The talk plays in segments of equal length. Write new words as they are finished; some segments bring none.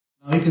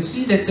Now you can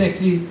see that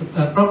actually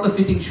proper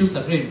fitting shoes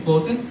are very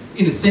important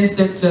in the sense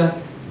that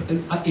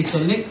is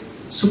your leg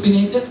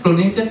supinated,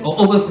 pronated or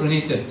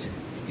overpronated.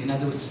 In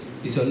other words,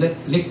 is your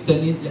leg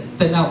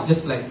turn out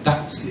just like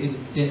ducks?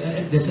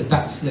 There's a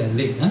duck's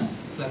leg,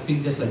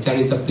 flapping just like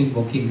Charlie Chaplin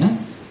walking,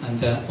 and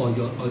or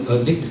your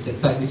leg is the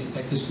type which is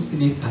actually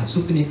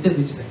supinated,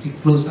 which is actually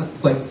closed up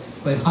quite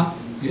hard.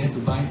 You have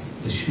to buy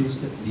the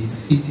shoes that be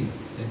fitting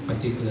that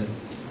particular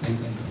kind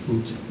of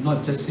foot,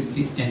 not just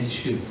simply any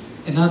shoe.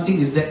 Another thing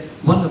is that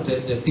one of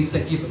the things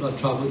that give a lot of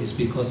trouble is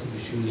because of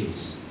the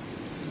shoelace.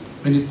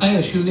 When you tie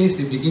a shoelace,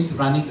 you begin to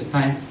running the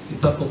time. You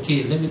thought,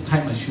 okay, let me tie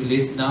my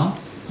shoelace now,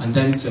 and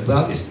then it's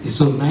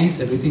so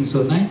nice, everything's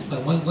so nice.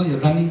 But while you're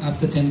running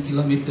after 10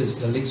 kilometers,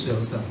 your leg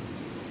swells down,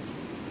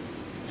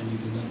 and you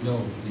do not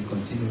know. You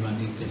continue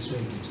running. That's where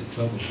it gives you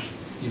trouble.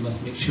 You must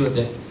make sure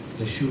that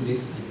the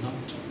shoelace are not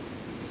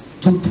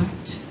too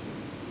tight.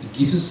 It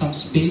gives you some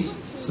space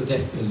so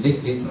that your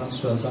leg later on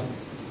swells up.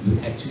 You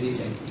actually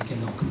it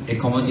can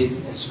accommodate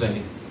that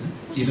swelling,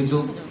 even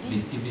though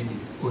even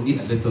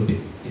only a little bit.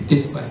 It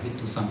is quite a bit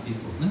to some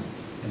people,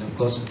 and of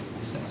course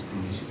this is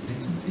explanation.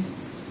 Next one, please.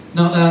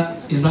 Now,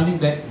 is running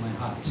back to my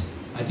heart.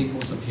 I think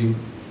most of you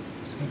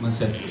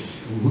must have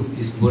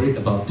is worried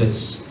about this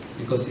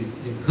because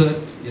you've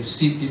heard, you've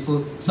seen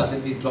people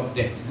suddenly drop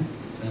dead.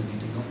 We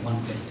do not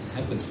want that to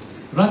happen.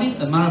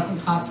 Running a marathon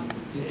hard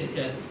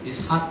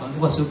is hard.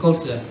 What's so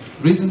called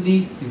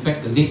recently, in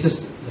fact, the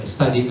latest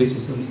study, which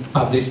is only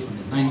published on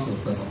the 9th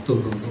of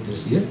October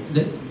this year,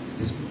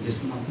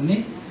 this month,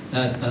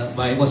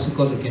 by what's so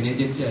called the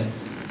Canadian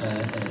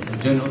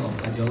Journal of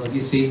Cardiology,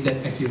 says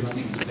that actually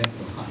running is bad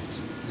for heart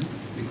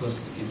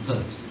because it can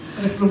hurt.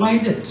 But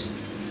provided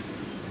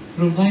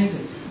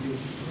you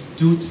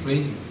do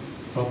training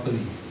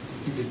properly.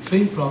 If you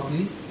train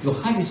properly, your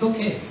heart is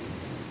okay.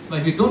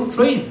 But if you don't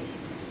train,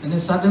 and then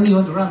suddenly you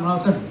want to run a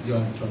marathon, you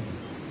are in trouble.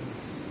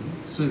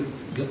 So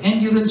your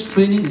endurance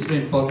training is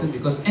very important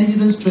because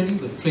endurance training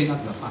will train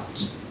up your heart.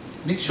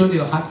 Make sure that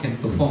your heart can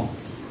perform.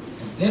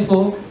 And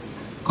therefore,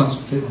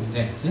 concentrate on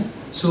that.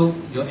 So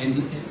your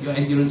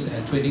endurance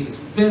training is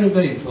very,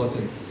 very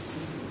important.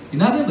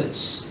 In other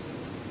words,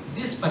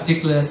 this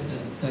particular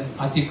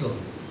article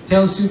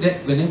tells you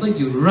that whenever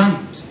you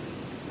run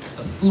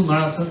a full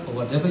marathon or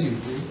whatever you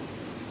do,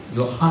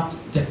 your heart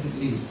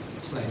definitely is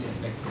slightly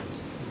affected.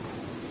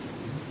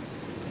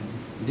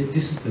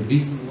 This is the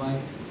reason why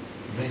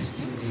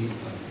resting days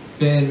are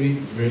very,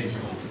 very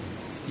important.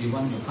 You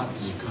want your heart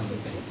to recover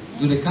back.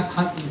 Do the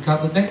heart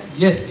recover back?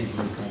 Yes, it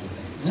will recover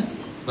back.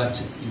 But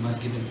you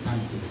must give them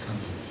time to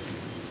recover.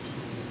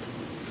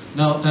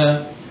 Now,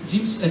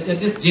 James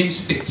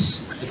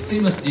Fitz, the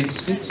famous James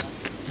Fitz,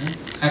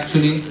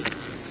 actually,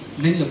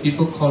 many of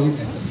people call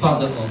him as the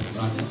father of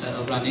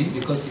running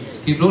because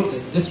he wrote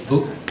this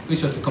book,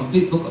 which was a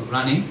complete book of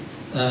running,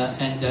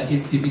 and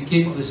it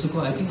became,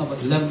 I think,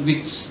 about 11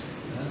 weeks.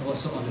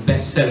 Also on the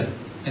bestseller.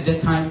 At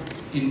that time,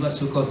 in what's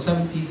so-called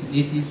 70s and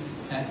 80s,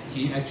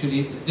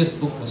 this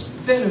book was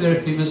very,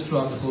 very famous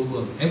throughout the whole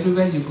world.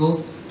 Everywhere you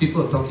go,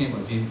 people are talking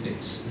about James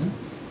Fitz.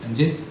 And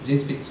James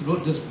Fitz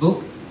wrote this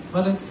book,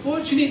 but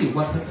unfortunately,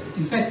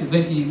 in fact,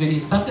 when he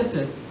started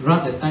to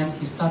run at the time,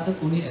 he started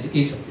only at the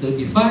age of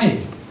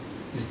 35.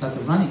 He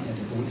started running at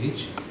an old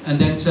age. And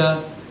then,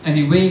 and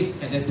he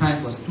weighed at that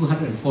time was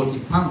 240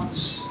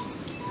 pounds.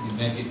 Can you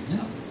imagine?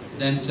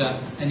 And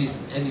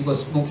he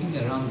was smoking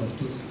around about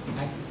two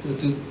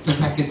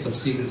packets of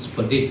cigarettes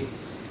per day.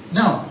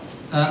 Now,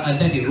 and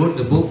then he wrote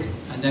the book,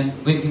 and then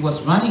when he was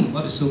running,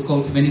 what is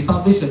so-called, when he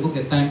published the book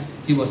at the time,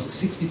 he was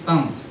 60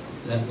 pounds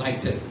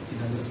lighter,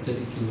 in other words,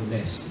 30 kilo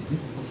less.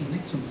 Okay,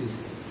 next one please.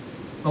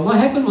 But what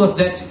happened was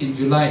that in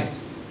July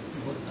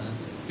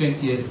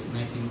 20th,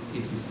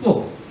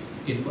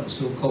 1984, in what's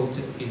so-called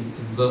in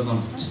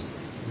Vermont,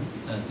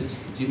 this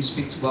James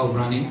Fitz, while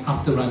running,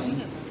 after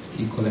running,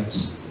 he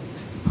collapsed.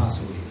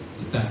 Passed away,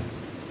 he died.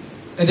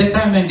 At that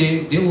time, when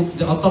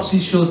the autopsy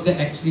shows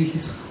that actually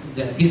his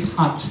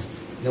heart,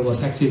 there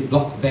was actually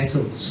blocked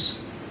vessels.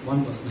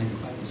 One was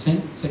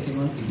 95%, second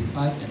one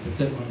 85%, and the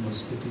third one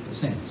was 50%.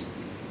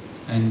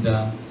 And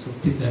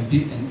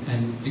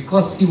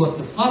because he was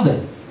the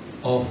father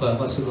of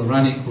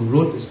running, who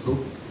wrote this book,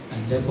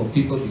 and therefore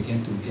people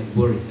began to get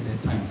worried at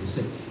that time. They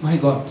said, "My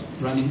God,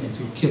 running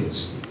actually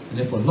kills."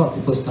 And therefore, a lot of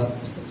people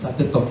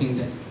started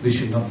talking that we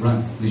should not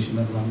run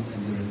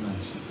endurance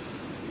runs.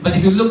 But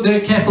if you look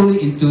very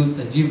carefully into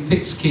the Jim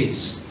Fitz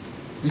case,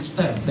 which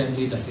type of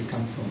family does he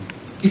come from?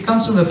 He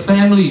comes from a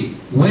family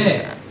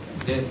where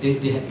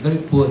they had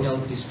very poor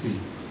health history.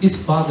 His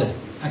father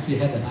actually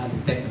had a heart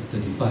attack at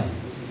 35.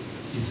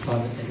 His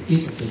father at the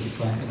age of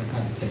 35 had a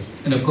heart attack.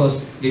 And of course,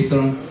 later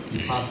on,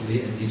 he passed away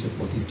at the age of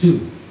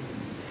 42.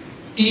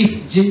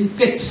 If Jim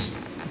Fitz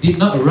did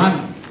not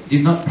run,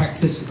 did not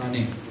practice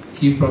running,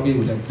 he probably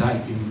would have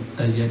died even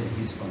earlier than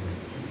his father.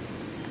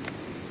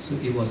 So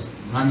it was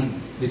running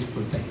which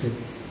protected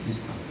his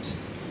heart.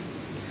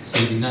 So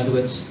in other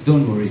words,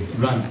 don't worry,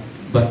 run,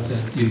 but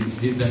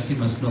you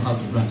must know how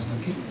to run.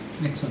 Okay,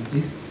 next one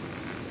please.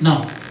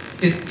 Now,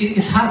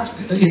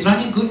 is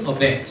running good or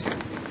bad?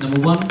 Number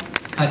one,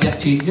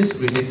 cardiac changes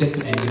related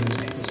to endurance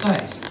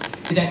exercise.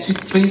 It actually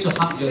trains your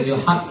heart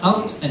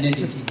out, and then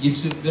it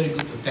gives you very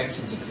good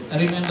protections. I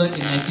remember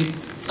in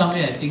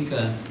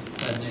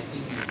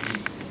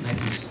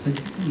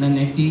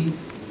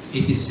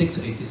 1986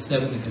 or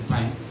 87 at the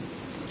time,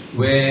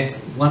 where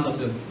one of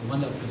the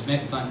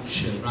Med Bunch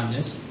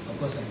runners, of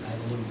course I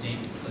won't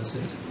name the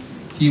person,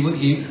 he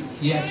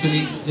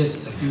actually just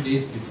a few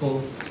days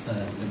before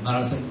the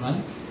marathon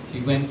run,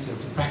 he went to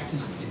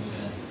practice in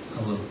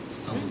our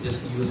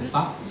just youth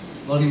park.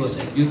 While he was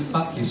at youth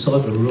park, he saw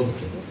the rope,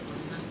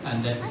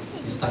 and then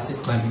he started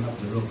climbing up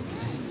the rope.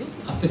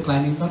 After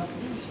climbing up,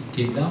 he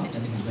came down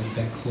and then he went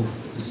back home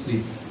to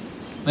sleep.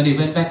 When he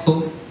went back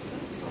home,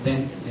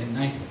 then that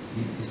night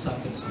he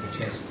suffered some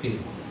chest pain.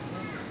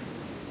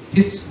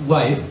 His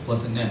wife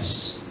was a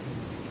nurse,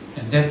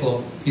 and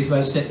therefore his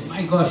wife said,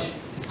 "My gosh,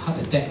 it's heart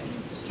attack,"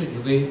 straight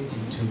away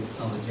into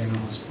our general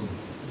hospital,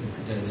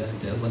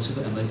 the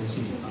hospital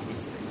emergency department.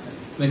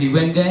 When he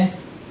went there,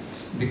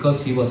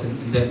 because he was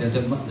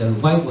the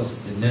wife was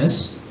the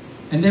nurse,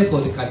 and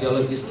therefore the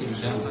cardiologist came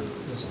down.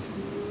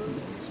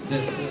 The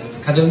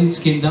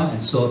cardiologist came down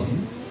and saw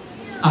him.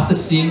 After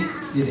seeing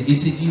the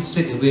ECG,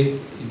 straight away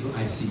into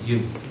ICU.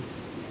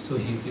 So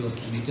he was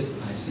admitted to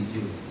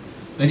ICU.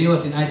 When he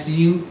was in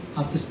ICU,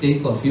 after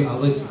staying for a few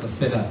hours, he got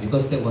fed up,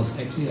 because that was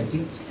actually, I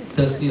think,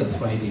 Thursday or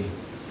Friday.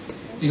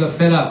 He got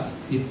fed up.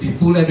 He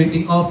pulled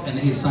everything off, and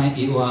then he signed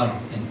AOR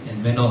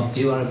and went off.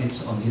 AOR means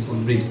on his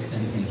own risk,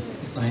 and he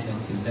signed and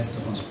he left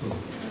the hospital.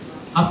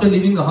 After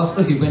leaving the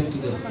hospital, he went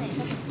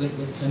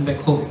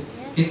back home.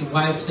 His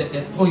wife said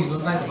that, "Oh, you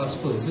don't like the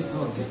hospital." He said,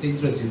 "Oh, it's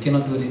dangerous. You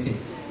cannot do anything."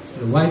 So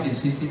the wife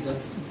insisted that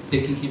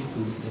taking him to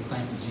the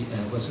time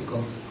what's it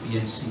called,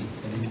 PMC,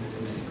 Penang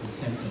Medical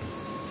Center.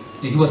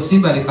 He was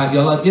seen by the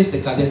cardiologist.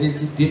 The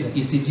cardiologist did the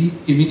ECG,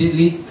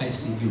 immediately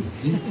ICU.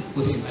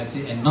 Put him in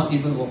ICU, and not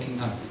even walking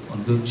up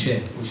on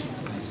wheelchair, pushing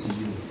to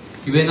ICU.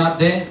 He went out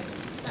there,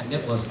 and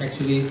that was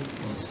actually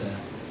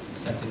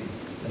Saturday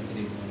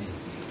morning.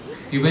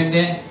 He went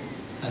there,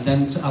 and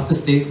then after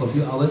staying for a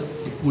few hours,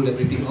 he pulled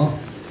everything off,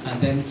 and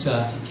then he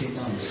came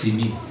down and see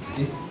me.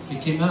 He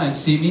came down and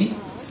see me,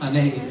 and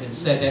then he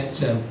said that,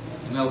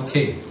 "Am I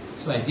okay?"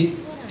 So I did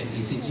an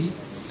ECG.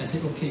 I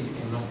said, "Okay, you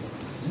can run."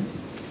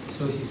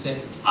 So he said,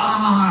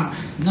 "Now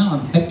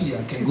I'm happy,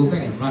 I can go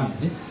back and run."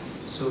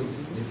 So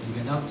he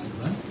went out to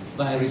run,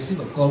 but I received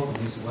a call from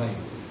his wife.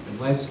 The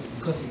wife,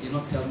 because he did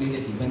not tell me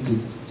that he went to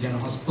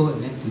General Hospital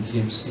and then to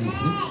GMC.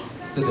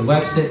 So the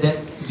wife said that,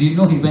 "Do you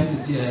know he went to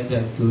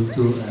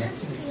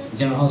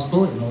General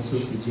Hospital and also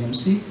to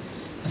GMC?"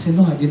 I said,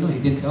 "No, I didn't know, he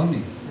didn't tell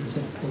me." I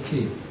said,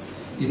 "Okay,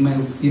 if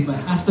my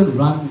husband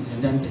ran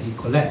and then he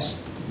collapsed,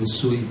 we'll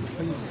sue him."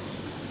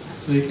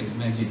 So you can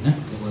imagine,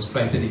 it was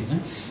frightening.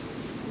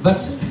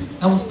 But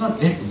I was not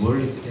that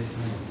worried at that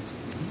time.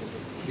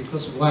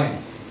 Because why?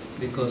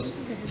 Because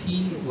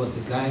he was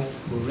the guy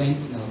who ran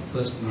in our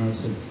first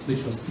marathon,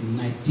 which was in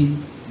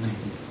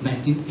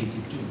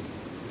 1982.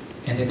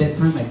 And at that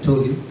time, I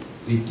told you,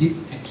 we did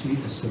actually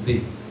a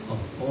survey of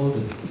all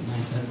the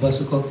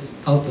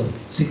out of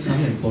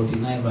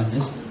 649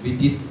 runners, we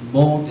did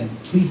more than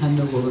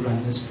 300 over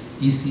runners,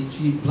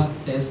 ECG, blood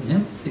tests, and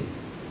everything.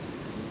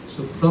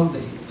 So from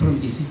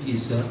ECG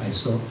itself, I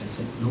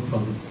said, no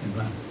problem, you can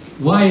run.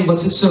 Why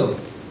was it so?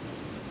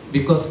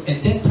 Because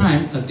at that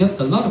time, a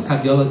lot of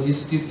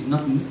cardiologists still did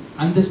not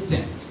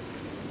understand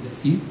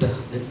the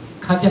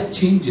cardiac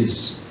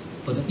changes,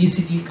 or the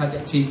ECG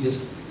cardiac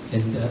changes,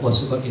 and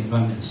also got in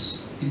runners,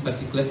 in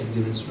particular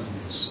endurance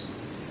runners.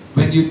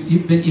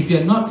 If you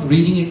are not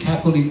reading it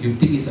carefully, you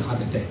think it's a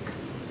heart attack.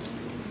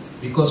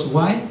 Because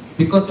why?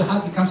 Because your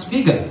heart becomes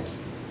bigger.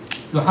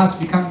 Your heart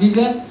becomes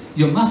bigger,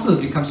 your muscle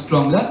becomes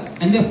stronger,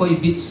 and therefore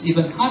it beats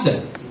even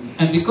harder.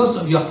 And because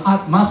of your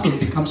heart muscle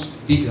becomes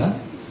bigger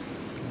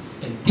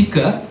and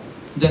thicker,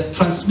 the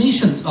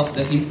transmissions of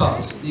the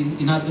impulse,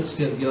 in other words,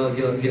 your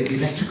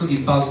electrical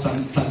impulse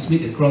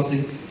transmit across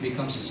it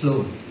becomes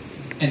slow.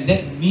 And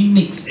that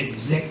mimics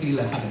exactly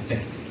like heart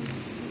attack.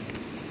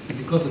 And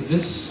because of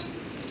this,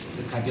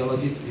 the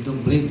cardiologists, we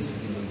don't blame the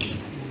cardiologists.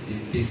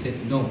 They said,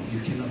 no,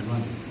 you cannot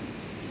run.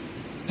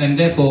 And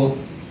therefore,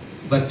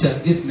 but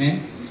this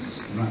man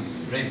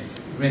ran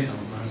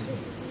our marathon.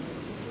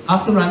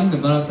 After running the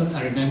marathon,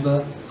 I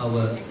remember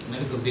our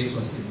medical base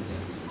was in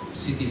the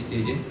city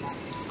stadium.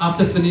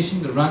 After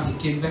finishing the run, he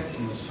came back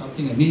and was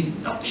shouting at me,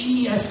 "Dr.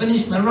 Yee, I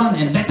finished my run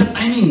and better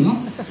timing." No?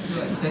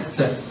 So I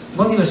said,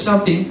 while he was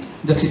shouting,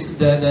 the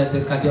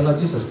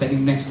cardiologist was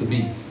standing next to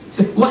me. He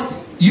said, "What?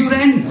 You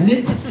ran?" I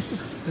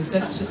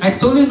said, "I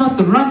told you not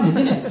to run,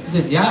 isn't it?" He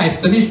said, "Yeah, I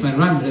finished my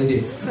run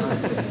already."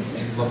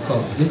 And walked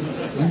off.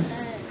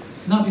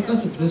 Now,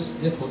 because of this,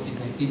 therefore, in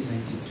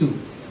 1992,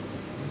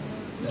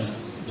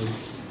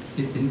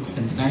 the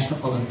International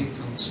Olympic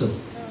Council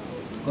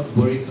got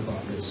worried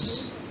about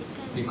this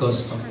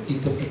because of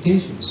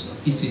interpretations.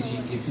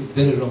 ECG gave you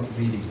very wrong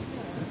reading.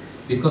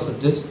 Because of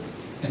this,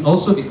 and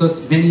also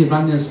because many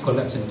runners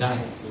collapsed and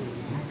died.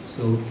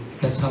 So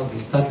That's how they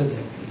started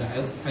the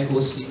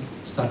IOC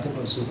started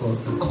also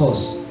a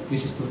course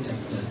which is known as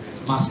the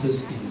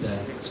Masters in the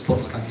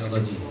Sports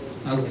Cardiology.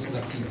 I was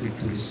lucky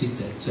to receive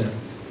that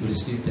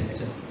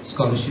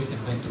scholarship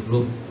and went to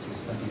Rome to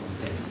study on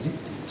that.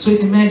 So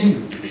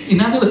imagine,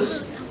 in other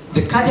words,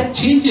 the cardiac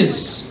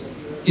changes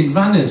in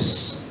runners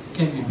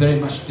can be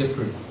very much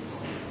different.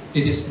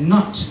 It is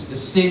not the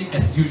same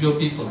as usual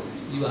people.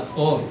 You are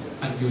all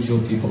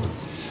unusual people.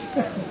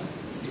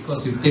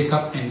 Because you take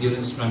up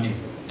endurance running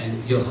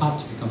and your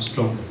heart becomes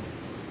stronger.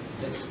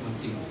 That's one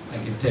thing I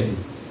can tell you.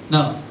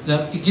 Now,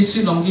 it gives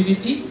you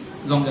longevity,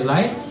 longer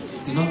life.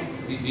 You know,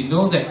 we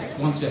know that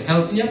once you're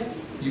healthier,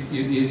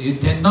 you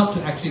tend not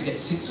to actually get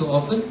sick so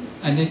often,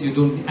 and then you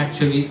don't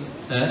actually,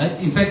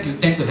 in fact, you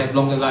tend to have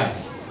longer life.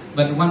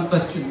 But one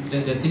question,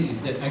 the thing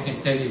is that I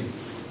can tell you,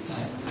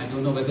 I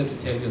don't know whether to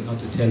tell you or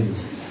not to tell you.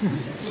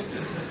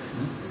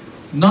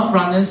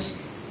 Non-runners,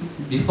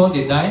 before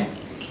they die,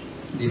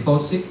 they fall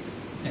sick,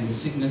 and the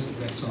sickness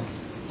drags on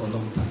for a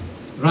long time.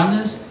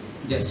 Runners,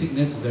 their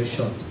sickness is very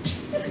short.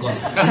 Gone.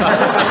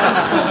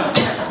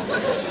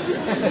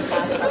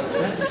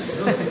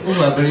 Those people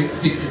who are very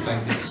fit is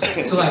like this.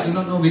 So I do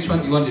not know which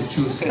one you want to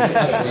choose.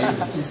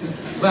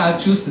 But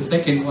I'll choose the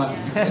second one.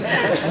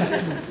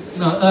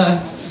 No,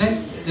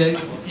 then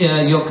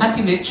your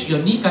cartilage,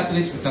 your knee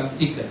cartilage becomes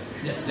thicker.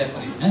 Yes,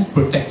 definitely.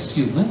 Protects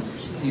you.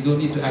 You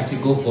don't need to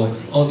actually go for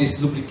all these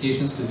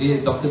lubrications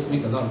today. Doctors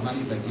make a lot of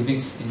money by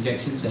giving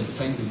injections and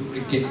trying to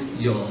lubricate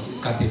your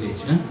cartilage.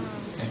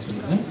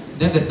 Actually,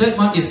 Then the third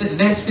one is that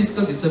less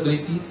physical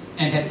disability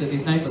and have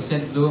 39%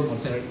 lower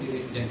mortality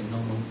rate than the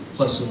normal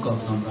for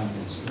so-called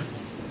non-runners.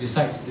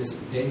 Besides this,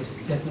 there is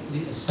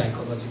definitely a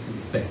psychological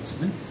effect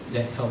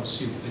that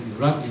helps you. When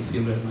you run, you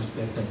feel very much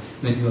better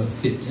when you are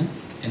fit.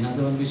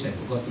 Another one which I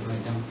forgot to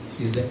write down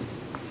is that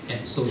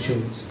and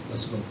social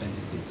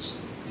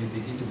benefits. You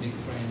begin to make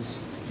friends,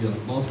 you're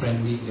more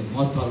friendly, you're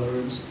more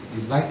tolerant,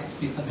 you like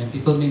people, when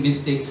people make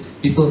mistakes,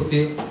 people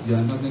fail, you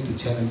are not going to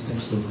challenge them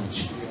so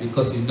much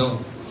because you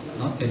know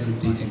not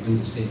everybody can do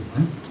the same.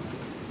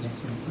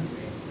 Next one, please.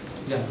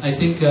 Yeah, I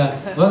think,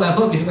 well, I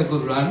hope you have a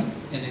good run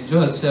and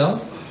enjoy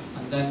yourself.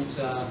 And then,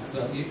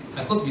 well,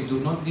 I hope you do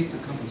not need to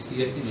come and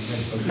see us in the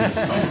medical business.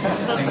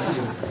 Thank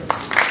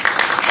you.